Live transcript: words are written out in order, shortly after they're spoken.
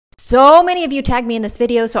So many of you tagged me in this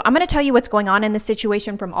video, so I'm going to tell you what's going on in this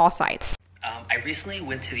situation from all sides. I recently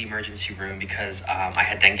went to the emergency room because I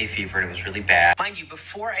had dengue fever and it was really bad. Mind you,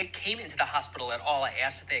 before I came into the hospital at all, I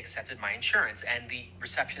asked if they accepted my insurance, and the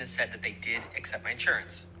receptionist said that they did accept my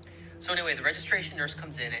insurance. So anyway, the registration nurse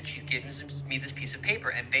comes in and she gives me this piece of paper,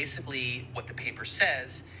 and basically what the paper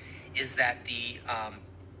says is that the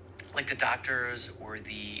doctors or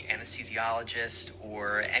the anesthesiologist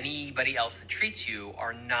or anybody else that treats you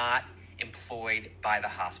are not employed by the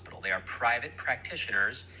hospital. They are private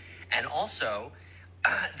practitioners, and also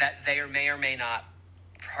that they may or may not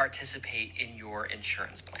participate in your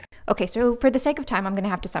insurance plan. Okay, so for the sake of time, I'm going to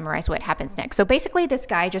have to summarize what happens next. So basically, this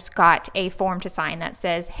guy just got a form to sign that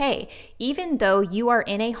says, hey, even though you are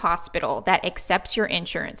in a hospital that accepts your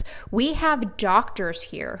insurance, we have doctors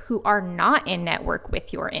here who are not in network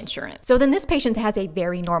with your insurance. So then this patient has a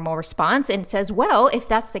very normal response and says, well, if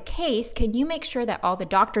that's the case, can you make sure that all the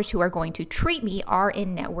doctors who are going to treat me are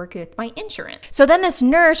in network with my insurance? So then this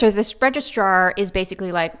nurse or this registrar is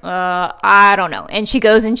basically like, I don't know. And she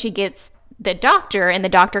goes and she gets the doctor, and the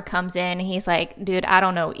doctor comes in and he's like, dude, I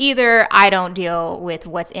don't know either. I don't deal with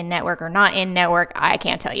what's in network or not in network. I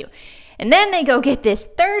can't tell you. And then they go get this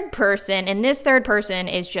third person, and this third person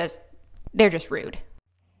is they're just rude.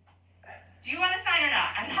 Do you want to sign or not?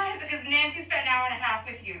 I'm not, because Nancy spent an hour and a half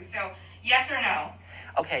with you, so yes or no?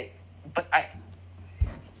 Okay, but I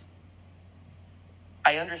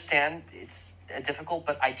understand it's difficult,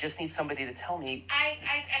 but I just need somebody to tell me. I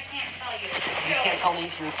can't tell you. You can't tell me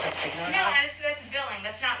if you accept Cigna or not? No, that's billing.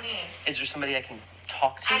 That's not me. Is there somebody I can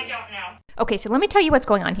talk to? I don't know. Okay, so let me tell you what's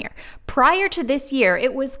going on here. Prior to this year,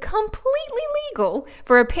 it was completely legal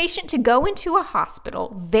for a patient to go into a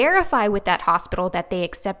hospital, verify with that hospital that they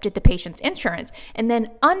accepted the patient's insurance, and then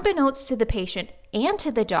unbeknownst to the patient and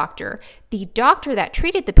to the doctor that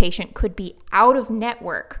treated the patient could be out of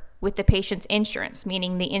network with the patient's insurance,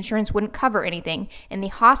 meaning the insurance wouldn't cover anything, and the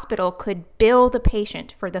hospital could bill the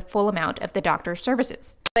patient for the full amount of the doctor's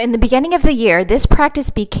services. In the beginning of the year, this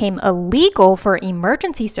practice became illegal for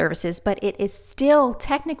emergency services, but it is still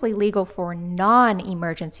technically legal for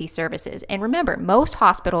non-emergency services. And remember, most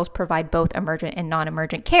hospitals provide both emergent and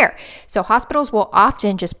non-emergent care. So hospitals will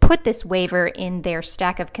often just put this waiver in their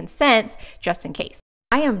stack of consents just in case.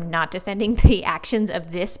 I am not defending the actions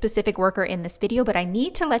of this specific worker in this video, but I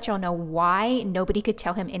need to let y'all know why nobody could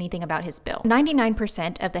tell him anything about his bill.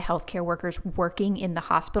 99% of the healthcare workers working in the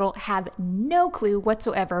hospital have no clue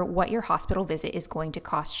whatsoever what your hospital visit is going to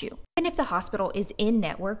cost you. And if the hospital is in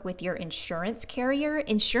network with your insurance carrier,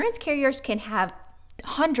 insurance carriers can have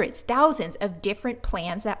hundreds, thousands of different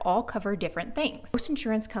plans that all cover different things. Most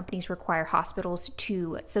insurance companies require hospitals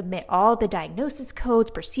to submit all the diagnosis codes,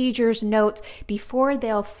 procedures, notes before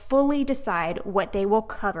they'll fully decide what they will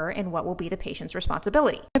cover and what will be the patient's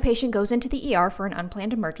responsibility. When a patient goes into the ER for an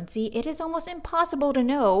unplanned emergency, it is almost impossible to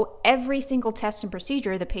know every single test and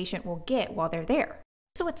procedure the patient will get while they're there.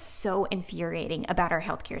 So what's so infuriating about our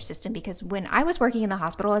healthcare system, because when I was working in the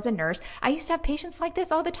hospital as a nurse, I used to have patients like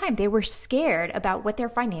this all the time. They were scared about what their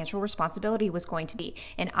financial responsibility was going to be.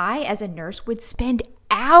 And I, as a nurse, would spend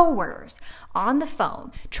hours on the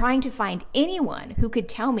phone trying to find anyone who could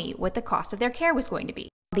tell me what the cost of their care was going to be.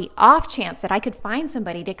 The off chance that I could find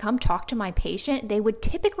somebody to come talk to my patient, they would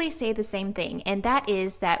typically say the same thing, and that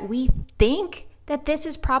is that we think that this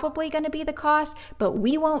is probably going to be the cost, but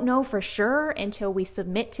we won't know for sure until we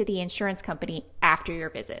submit to the insurance company after your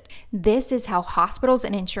visit. This is how hospitals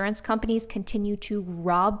and insurance companies continue to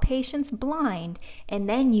rob patients blind and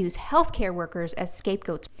then use healthcare workers as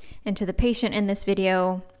scapegoats. And to the patient in this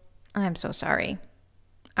video, I'm so sorry.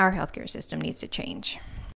 Our healthcare system needs to change.